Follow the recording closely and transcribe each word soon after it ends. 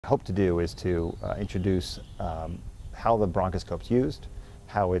Hope to do is to introduce how the bronchoscope is used,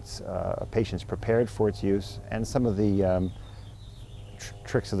 how a patient's prepared for its use, and some of the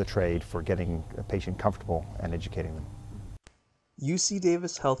tricks of the trade for getting a patient comfortable and educating them. UC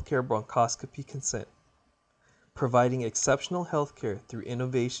Davis Healthcare Bronchoscopy Consent, providing exceptional healthcare through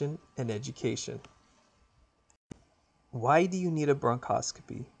innovation and education. Why do you need a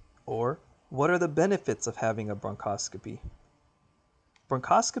bronchoscopy? Or, what are the benefits of having a bronchoscopy?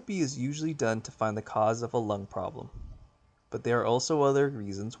 Bronchoscopy is usually done to find the cause of a lung problem, but there are also other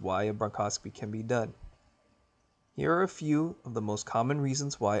reasons why a bronchoscopy can be done. Here are a few of the most common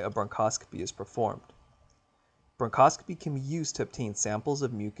reasons why a bronchoscopy is performed. Bronchoscopy can be used to obtain samples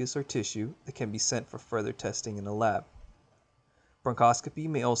of mucus or tissue that can be sent for further testing in a lab. Bronchoscopy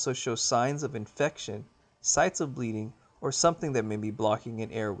may also show signs of infection, sites of bleeding, or something that may be blocking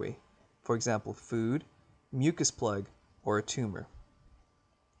an airway, for example, food, mucus plug, or a tumor.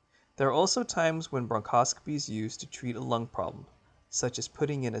 There are also times when bronchoscopy is used to treat a lung problem, such as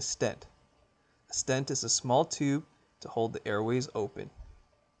putting in a stent. A stent is a small tube to hold the airways open.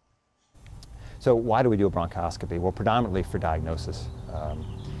 So why do we do a bronchoscopy? Well, predominantly for diagnosis.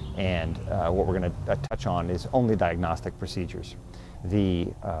 What we're going to touch on is only diagnostic procedures. The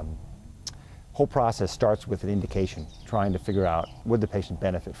whole process starts with an indication, trying to figure out would the patient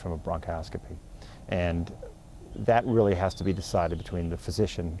benefit from a bronchoscopy. And that really has to be decided between the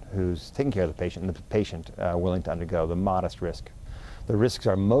physician who's taking care of the patient and the patient willing to undergo the modest risk. The risks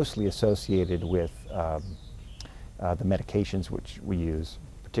are mostly associated with the medications which we use,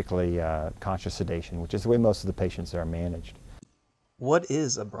 particularly conscious sedation, which is the way most of the patients are managed. What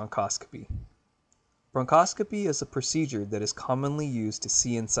is a bronchoscopy? Bronchoscopy is a procedure that is commonly used to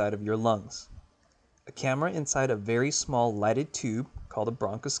see inside of your lungs. A camera inside a very small lighted tube, called a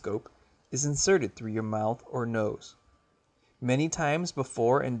bronchoscope, is inserted through your mouth or nose. Many times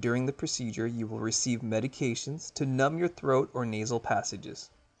before and during the procedure, you will receive medications to numb your throat or nasal passages.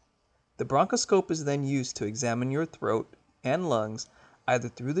 The bronchoscope is then used to examine your throat and lungs either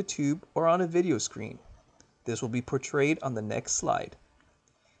through the tube or on a video screen. This will be portrayed on the next slide.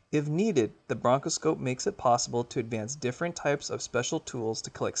 If needed, the bronchoscope makes it possible to advance different types of special tools to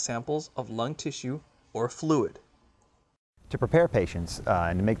collect samples of lung tissue or fluid. To prepare patients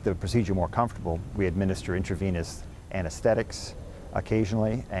and to make the procedure more comfortable, we administer intravenous anesthetics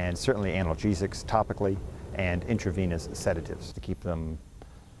occasionally, and certainly analgesics topically, and intravenous sedatives to keep them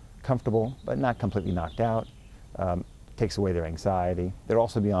comfortable but not completely knocked out. Takes away their anxiety. They'll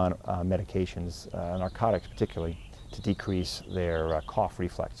also be on medications, narcotics particularly, to decrease their cough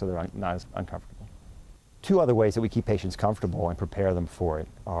reflex so they're not as uncomfortable. Two other ways that we keep patients comfortable and prepare them for it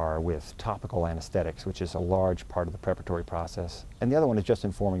are with topical anesthetics, which is a large part of the preparatory process, and the other one is just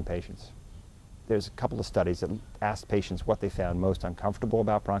informing patients. There's a couple of studies that asked patients what they found most uncomfortable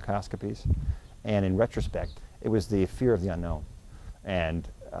about bronchoscopies, and in retrospect, it was the fear of the unknown and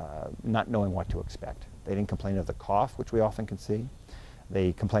not knowing what to expect. They didn't complain of the cough, which we often can see.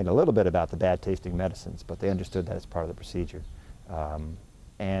 They complained a little bit about the bad tasting medicines, but they understood that as part of the procedure.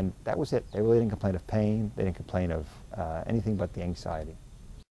 And that was it. They really didn't complain of pain. They didn't complain of anything but the anxiety.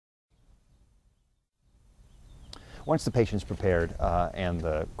 Once the patient's prepared and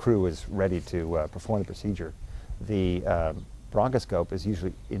the crew is ready to perform the procedure, the bronchoscope is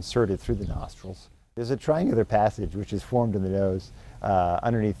usually inserted through the nostrils. There's a triangular passage which is formed in the nose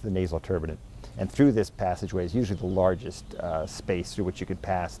underneath the nasal turbinate. And through this passageway is usually the largest space through which you could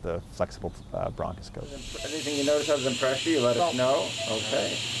pass the flexible bronchoscope. Anything you notice other than pressure, you let us know.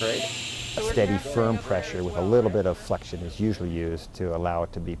 Okay, great. A steady, firm pressure with a little bit of flexion is usually used to allow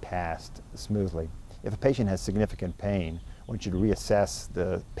it to be passed smoothly. If a patient has significant pain, I want you to reassess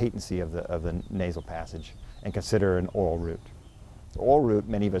the patency of the nasal passage and consider an oral route. The oral route,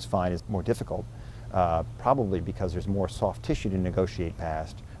 many of us find, is more difficult, probably because there's more soft tissue to negotiate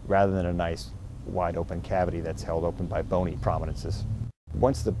past rather than a nice wide open cavity that's held open by bony prominences.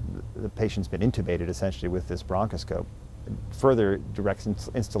 Once the patient's been intubated essentially with this bronchoscope, further direct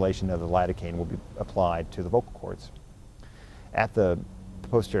installation of the lidocaine will be applied to the vocal cords. At the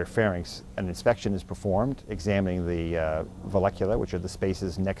posterior pharynx, an inspection is performed, examining the vallecula, which are the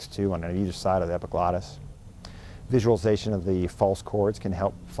spaces next to and on either side of the epiglottis. Visualization of the false cords can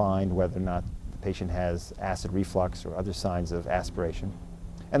help find whether or not the patient has acid reflux or other signs of aspiration.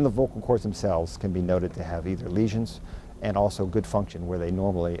 And the vocal cords themselves can be noted to have either lesions and also good function where they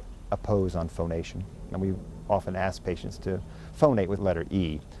normally oppose on phonation. And we often ask patients to phonate with letter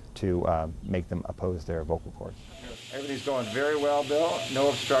E to make them oppose their vocal cords. Everything's going very well, Bill. No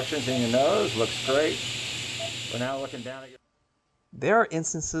obstructions in your nose. Looks great. We're now looking down at your... There are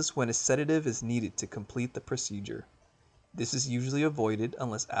instances when a sedative is needed to complete the procedure. This is usually avoided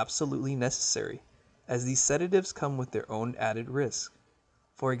unless absolutely necessary, as these sedatives come with their own added risk.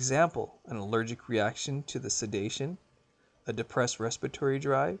 For example, an allergic reaction to the sedation, a depressed respiratory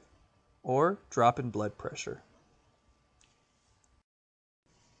drive, or drop in blood pressure.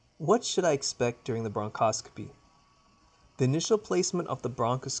 What should I expect during the bronchoscopy? The initial placement of the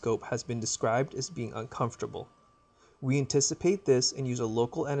bronchoscope has been described as being uncomfortable. We anticipate this and use a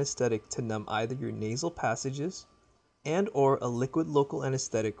local anesthetic to numb either your nasal passages and/or a liquid local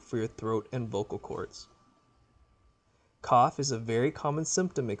anesthetic for your throat and vocal cords. Cough is a very common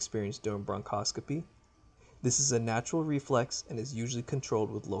symptom experienced during bronchoscopy. This is a natural reflex and is usually controlled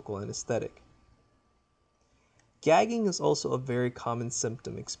with local anesthetic. Gagging is also a very common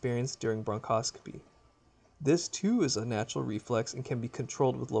symptom experienced during bronchoscopy. This too is a natural reflex and can be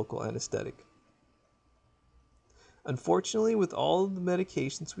controlled with local anesthetic. Unfortunately, with all of the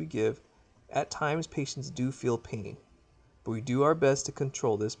medications we give, at times patients do feel pain, but we do our best to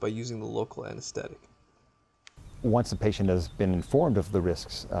control this by using the local anesthetic. Once the patient has been informed of the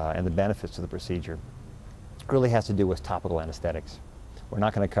risks and the benefits of the procedure, it really has to do with topical anesthetics. We're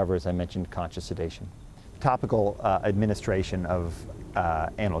not going to cover, as I mentioned, conscious sedation. Topical administration of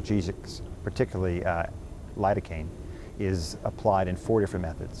analgesics, particularly lidocaine, is applied in four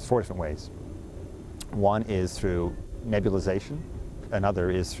different ways. One is through nebulization, another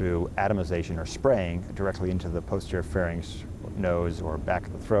is through atomization or spraying directly into the posterior pharynx, nose, or back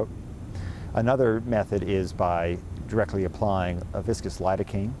of the throat. Another method is by directly applying a viscous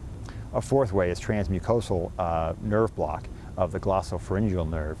lidocaine. A fourth way is transmucosal nerve block of the glossopharyngeal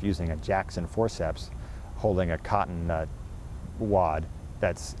nerve using a Jackson forceps holding a cotton wad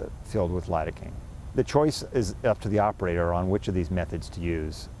that's filled with lidocaine. The choice is up to the operator on which of these methods to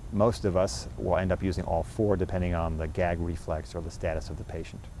use. Most of us will end up using all four depending on the gag reflex or the status of the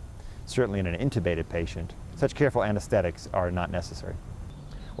patient. Certainly in an intubated patient, such careful anesthetics are not necessary.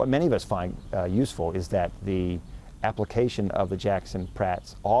 What many of us find useful is that the application of the Jackson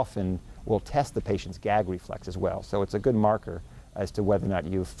Prats often will test the patient's gag reflex as well. So it's a good marker as to whether or not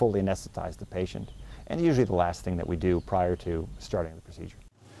you've fully anesthetized the patient, and usually the last thing that we do prior to starting the procedure.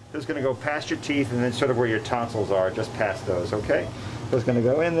 It's going to go past your teeth and then sort of where your tonsils are, just past those, okay? So it's going to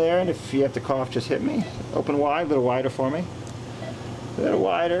go in there, and if you have to cough, just hit me. Open wide, a little wider for me. A little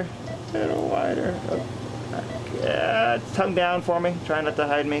wider, a little wider. Tongue down for me. Try not to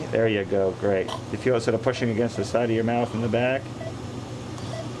hide me. There you go, great. You feel it sort of pushing against the side of your mouth in the back.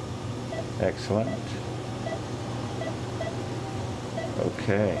 Excellent.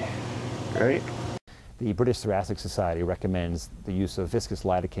 Okay, great. The British Thoracic Society recommends the use of viscous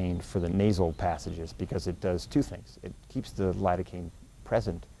lidocaine for the nasal passages because it does two things. It keeps the lidocaine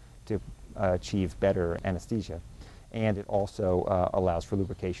present to achieve better anesthesia, and it also allows for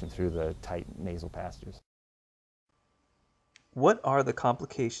lubrication through the tight nasal passages. What are the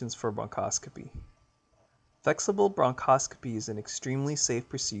complications for bronchoscopy? Flexible bronchoscopy is an extremely safe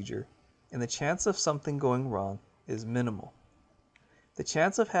procedure, and the chance of something going wrong is minimal. The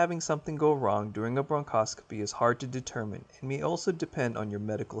chance of having something go wrong during a bronchoscopy is hard to determine and may also depend on your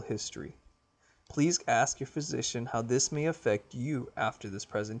medical history. Please ask your physician how this may affect you after this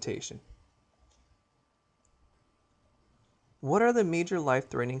presentation. What are the major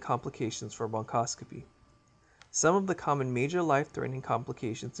life-threatening complications for bronchoscopy? Some of the common major life-threatening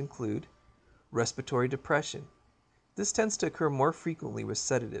complications include respiratory depression. This tends to occur more frequently with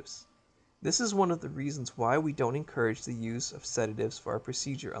sedatives. This is one of the reasons why we don't encourage the use of sedatives for our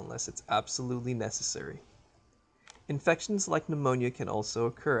procedure unless it's absolutely necessary. Infections like pneumonia can also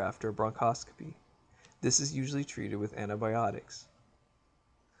occur after a bronchoscopy. This is usually treated with antibiotics.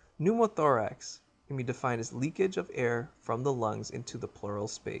 Pneumothorax can be defined as leakage of air from the lungs into the pleural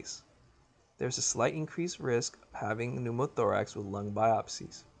space. There's a slight increased risk of having pneumothorax with lung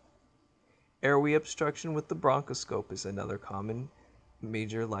biopsies. Airway obstruction with the bronchoscope is another common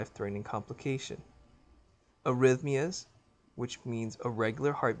major life-threatening complication. Arrhythmias, which means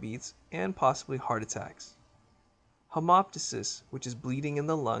irregular heartbeats and possibly heart attacks. Hemoptysis, which is bleeding in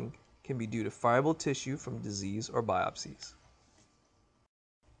the lung, can be due to friable tissue from disease or biopsies.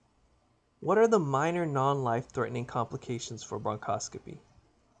 What are the minor non-life-threatening complications for bronchoscopy?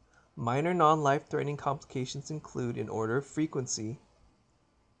 Minor non-life-threatening complications include, in order of frequency,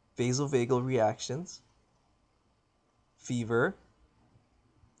 vasovagal reactions, fever,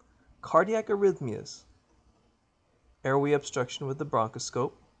 cardiac arrhythmias, airway obstruction with the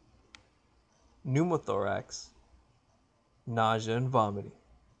bronchoscope, pneumothorax, nausea and vomiting.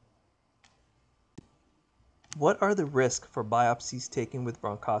 What are the risks for biopsies taken with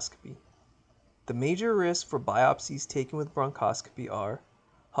bronchoscopy? The major risks for biopsies taken with bronchoscopy are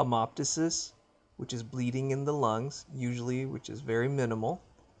hemoptysis, which is bleeding in the lungs, usually which is very minimal,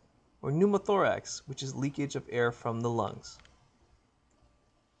 or pneumothorax, which is leakage of air from the lungs.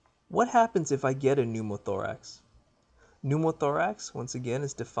 What happens if I get a pneumothorax? Pneumothorax, once again,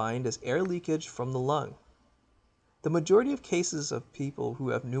 is defined as air leakage from the lung. The majority of cases of people who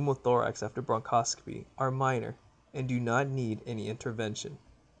have pneumothorax after bronchoscopy are minor and do not need any intervention.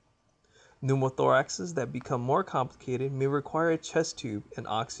 Pneumothoraxes that become more complicated may require a chest tube and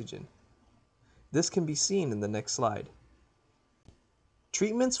oxygen. This can be seen in the next slide.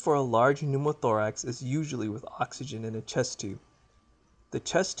 Treatments for a large pneumothorax is usually with oxygen and a chest tube. The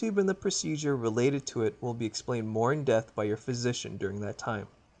chest tube and the procedure related to it will be explained more in depth by your physician during that time.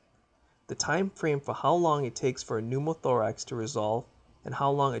 The time frame for how long it takes for a pneumothorax to resolve and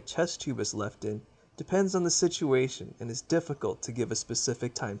how long a chest tube is left in depends on the situation and is difficult to give a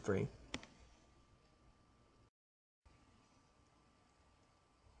specific time frame.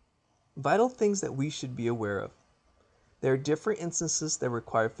 Vital things that we should be aware of. There are different instances that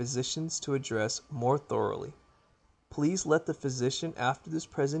require physicians to address more thoroughly. Please let the physician after this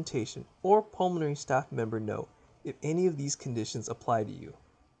presentation or pulmonary staff member know if any of these conditions apply to you.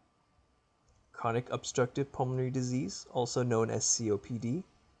 Chronic obstructive pulmonary disease, also known as COPD.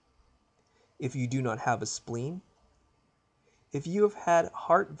 If you do not have a spleen. If you have had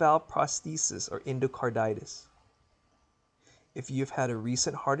heart valve prosthesis or endocarditis. If you have had a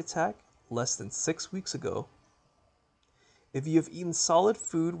recent heart attack less than 6 weeks ago. If you have eaten solid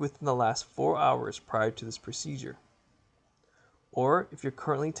food within the last 4 hours prior to this procedure. Or if you're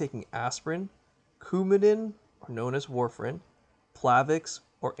currently taking aspirin, Coumadin, or known as warfarin, Plavix,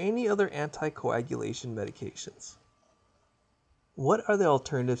 or any other anticoagulation medications. What are the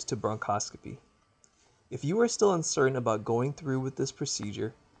alternatives to bronchoscopy? If you are still uncertain about going through with this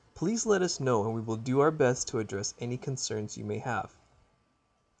procedure, please let us know and we will do our best to address any concerns you may have.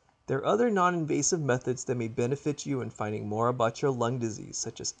 There are other non-invasive methods that may benefit you in finding more about your lung disease,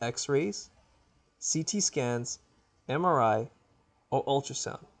 such as X-rays, CT scans, MRI, or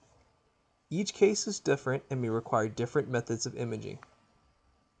ultrasound. Each case is different and may require different methods of imaging.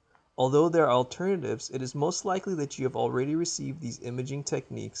 Although there are alternatives, it is most likely that you have already received these imaging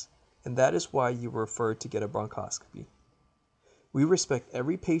techniques, and that is why you were referred to get a bronchoscopy. We respect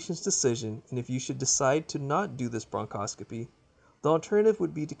every patient's decision, and if you should decide to not do this bronchoscopy, the alternative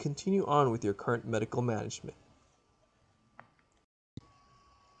would be to continue on with your current medical management.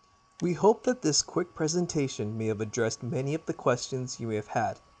 We hope that this quick presentation may have addressed many of the questions you may have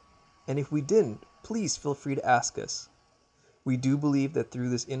had, and if we didn't, please feel free to ask us. We do believe that through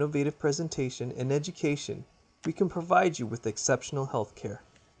this innovative presentation and education, we can provide you with exceptional health care.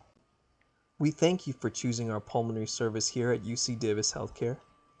 We thank you for choosing our pulmonary service here at UC Davis Healthcare.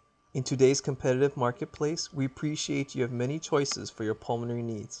 In today's competitive marketplace, we appreciate you have many choices for your pulmonary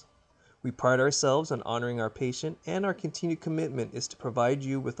needs. We pride ourselves on honoring our patient, and our continued commitment is to provide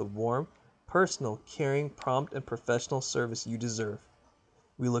you with a warm, personal, caring, prompt, and professional service you deserve.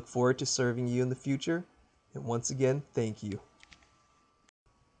 We look forward to serving you in the future, and once again, thank you.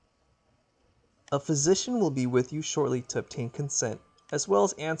 A physician will be with you shortly to obtain consent, as well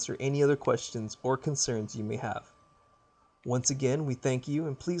as answer any other questions or concerns you may have. Once again, we thank you,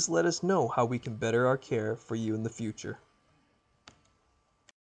 and please let us know how we can better our care for you in the future.